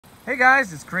Hey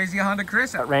guys, it's Crazy Honda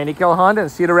Chris at Randy Kuehl Honda in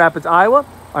Cedar Rapids, Iowa.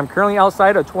 I'm currently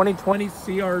outside a 2020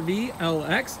 CRV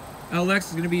LX. LX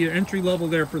is going to be your entry level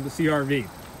there for the CRV.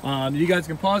 You guys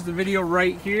can pause the video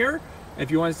right here if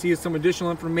you want to see some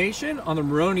additional information on the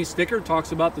Moroni sticker. It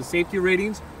talks about the safety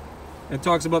ratings. It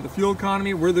talks about the fuel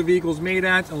economy, where the vehicle's made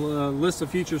at, and a list of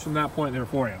features from that point there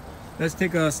for you. Let's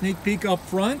take a sneak peek up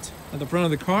front, at the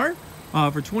front of the car.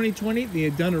 For 2020, they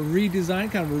had done a redesign,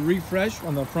 kind of a refresh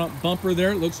on the front bumper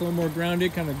there. It looks a little more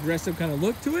grounded, kind of aggressive kind of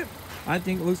look to it. I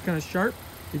think it looks kind of sharp.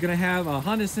 You're going to have a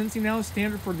Honda sensing now,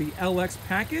 standard for the LX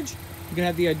package. You're going to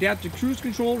have the adaptive cruise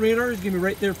control radar. It's going to be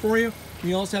right there for you.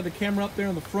 You also have the camera up there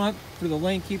on the front for the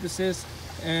lane keep assist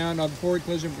and the forward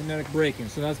collision kinetic braking.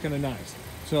 So that's kind of nice.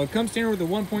 So it comes standard with a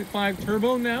 1.5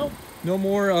 turbo now. No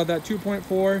more that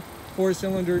 2.4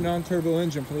 four-cylinder non-turbo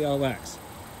engine for the LX.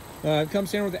 It comes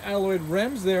standard with the alloyed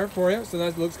rims there for you, so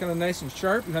that looks kind of nice and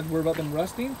sharp. You don't have to worry about them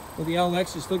rusting. With the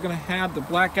LX, you're still going to have the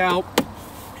blackout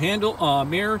handle,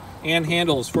 mirror, and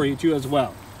handles for you too as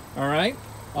well. All right,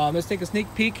 let's take a sneak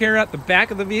peek here at the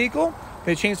back of the vehicle.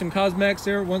 They changed some cosmetics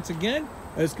there once again.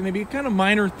 It's going to be kind of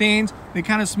minor things. They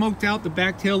kind of smoked out the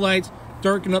back tail lights,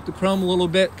 darkened up the chrome a little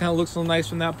bit. Kind of looks a little nice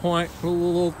from that point. Put a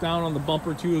little down on the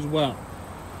bumper too as well.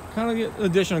 Kind of get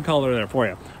additional color there for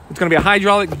you. It's going to be a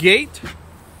hydraulic gate,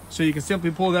 so you can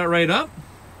simply pull that right up.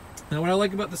 Now what I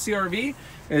like about the CRV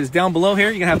is down below here,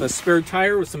 you can have a spare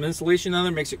tire with some insulation on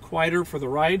there, makes it quieter for the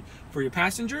ride for your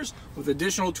passengers with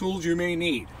additional tools you may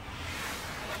need.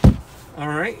 All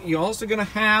right, you're also gonna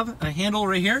have a handle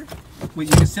right here, where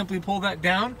you can simply pull that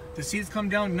down. The seats come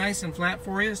down nice and flat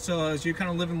for you, so as you're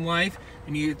kind of living life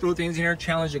and you throw things in here,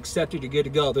 challenge accepted, you're good to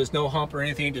go. There's no hump or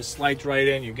anything, just slides right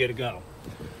in, you're good to go.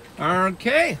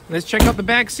 Okay, let's check out the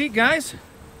back seat, guys.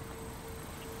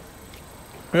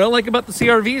 What I like about the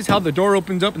CRV is how the door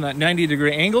opens up in that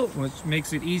 90-degree angle, which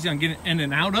makes it easy on getting in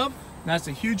and out of. That's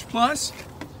a huge plus.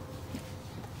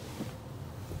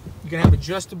 You're gonna have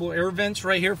adjustable air vents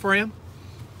right here for you.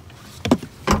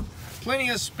 Plenty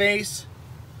of space.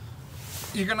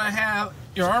 You're gonna have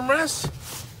your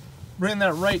armrests. Bring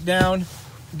that right down.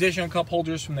 Additional cup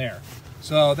holders from there.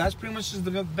 So that's pretty much just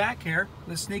the back here.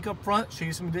 Let's sneak up front, show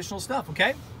you some additional stuff,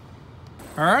 okay?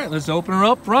 All right, let's open her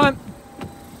up front.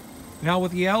 Now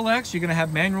with the LX, you're gonna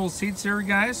have manual seats there,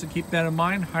 guys, so keep that in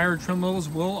mind. Higher trim levels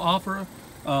will offer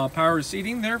power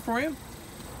seating there for you.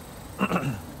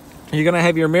 You're gonna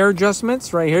have your mirror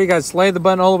adjustments right here. You gotta slide the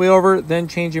button all the way over, then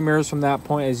change your mirrors from that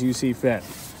point as you see fit.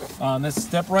 Let's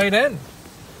step right in.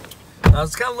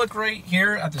 Let's kind of look right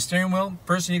here at the steering wheel.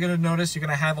 First thing you're going to notice, you're going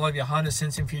to have all of your Honda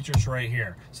sensing features right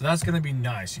here. So that's going to be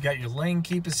nice. You got your lane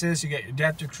keep assist, you got your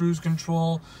adaptive cruise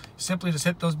control. Simply just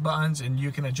hit those buttons and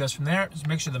you can adjust from there. Just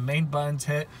make sure the main buttons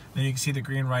hit, then you can see the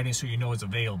green writing so you know it's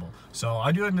available. So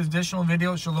I do an additional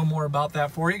video, show a little more about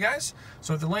that for you guys.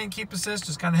 So with the lane keep assist,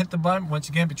 just kind of hit the button. Once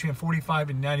again, between 45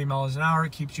 and 90 miles an hour,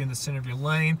 it keeps you in the center of your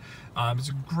lane. It's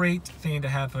a great thing to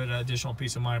have an additional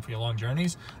peace of mind for your long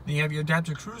journeys. Then you have your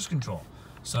adaptive cruise control.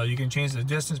 So you can change the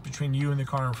distance between you and the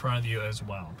car in front of you as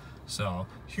well. So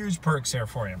huge perks there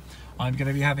for you. You're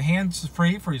going to have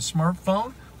hands-free for your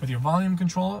smartphone with your volume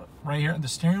control right here at the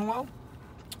steering wheel.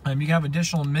 You have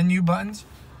additional menu buttons.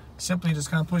 Simply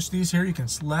just kind of push these here. You can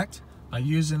select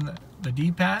using the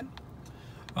D-pad.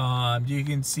 You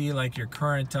can see like your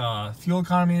current fuel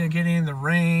economy you're getting, the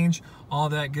range, all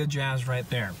that good jazz right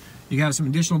there. You have some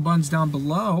additional buttons down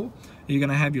below. You're going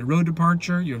to have your road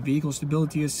departure, your vehicle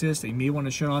stability assist that you may want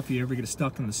to shut off if you ever get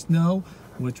stuck in the snow,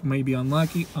 which may be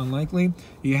unlikely.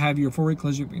 You have your forward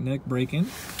collision kinetic braking.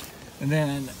 And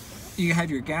then you have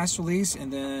your gas release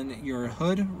and then your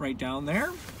hood right down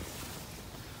there.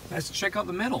 Let's check out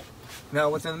the middle. Now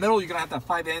within the middle, you're going to have that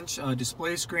 5-inch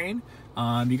display screen.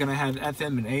 You're going to have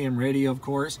FM and AM radio, of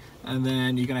course. And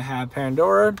then you're going to have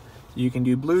Pandora. You can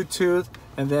do Bluetooth,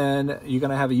 and then you're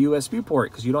going to have a USB port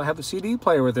because you don't have a CD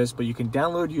player with this, but you can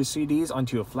download your CDs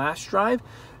onto a flash drive.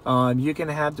 You can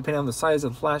have, depending on the size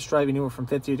of the flash drive, anywhere from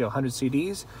 50 to 100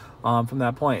 CDs from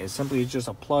that point. It's simply just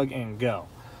a plug and go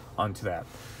onto that.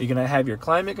 You're going to have your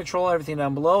climate control, everything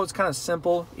down below. It's kind of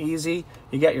simple, easy.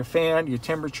 You got your fan, your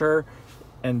temperature,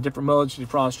 and different modes,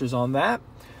 defrosters on that.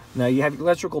 Now you have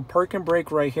electrical park and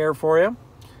brake right here for you.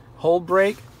 Hold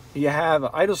brake. You have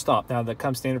idle stop now that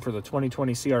comes standard for the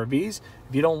 2020 CRVs.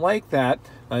 If you don't like that,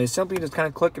 you simply just kind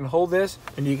of click and hold this,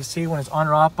 and you can see when it's on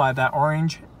or off by that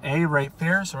orange A right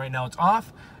there. So right now it's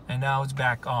off, and now it's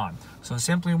back on. So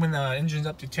simply when the engine's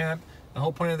up to temp, the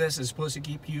whole point of this is supposed to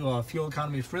keep you fuel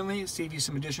economy friendly, save you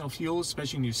some additional fuel,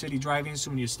 especially in your city driving.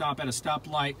 So when you stop at a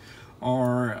stoplight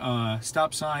or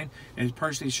stop sign, it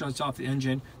partially shuts off the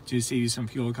engine to save you some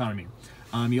fuel economy.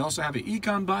 You also have an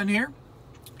econ button here.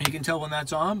 You can tell when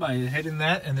that's on by hitting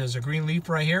that, and there's a green leaf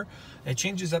right here. It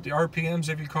changes up the RPMs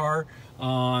of your car,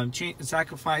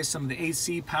 sacrifice some of the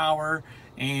AC power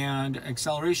and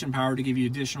acceleration power to give you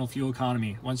additional fuel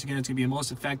economy. Once again, it's going to be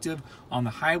most effective on the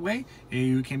highway.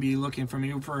 You can be looking from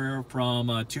anywhere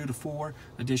from 2 to 4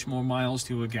 additional miles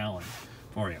to a gallon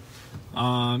for you.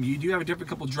 You do have a different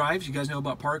couple drives. You guys know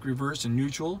about park, reverse, and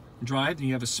neutral drive. Then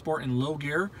you have a sport and low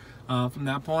gear from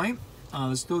that point.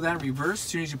 Let's throw that in reverse. As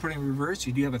soon as you put it in reverse,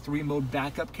 you do have a 3-mode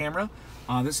backup camera.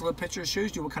 This little picture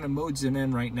shows you what kind of modes it's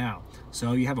in right now.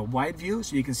 So you have a wide view,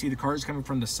 so you can see the cars coming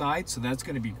from the side, so that's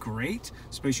going to be great,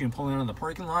 especially when pulling out of the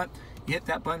parking lot. You hit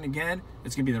that button again,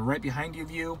 it's going to be the right behind you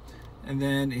view, and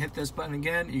then you hit this button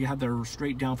again, you have the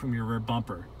straight down from your rear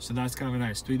bumper. So that's kind of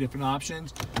nice. 3 different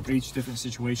options for each different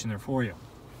situation there for you.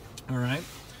 All right.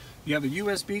 You have a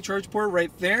USB charge port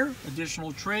right there.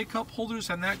 Additional tray cup holders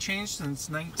have not changed since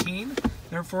 19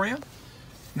 there for you.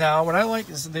 Now, what I like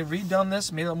is they've redone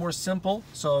this, made it more simple,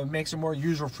 so it makes it more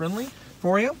user-friendly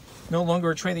for you. No longer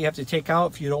a tray that you have to take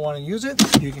out if you don't want to use it.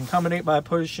 You can combine by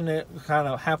pushing it kind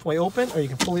of halfway open, or you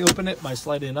can fully open it by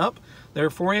sliding it up there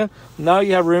for you. Now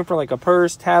you have room for like a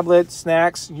purse, tablet,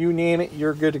 snacks, you name it,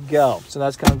 you're good to go. So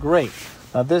that's kind of great.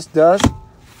 Now this does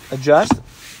adjust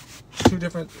 2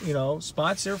 different,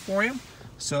 spots there for you.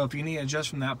 So if you need to adjust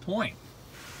from that point.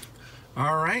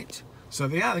 All right. So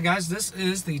yeah, guys, this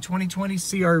is the 2020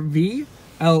 CR-V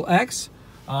LX.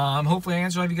 Hopefully I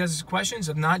answered all of you guys' questions.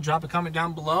 If not, drop a comment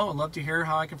down below. I'd love to hear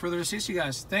how I can further assist you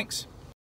guys. Thanks.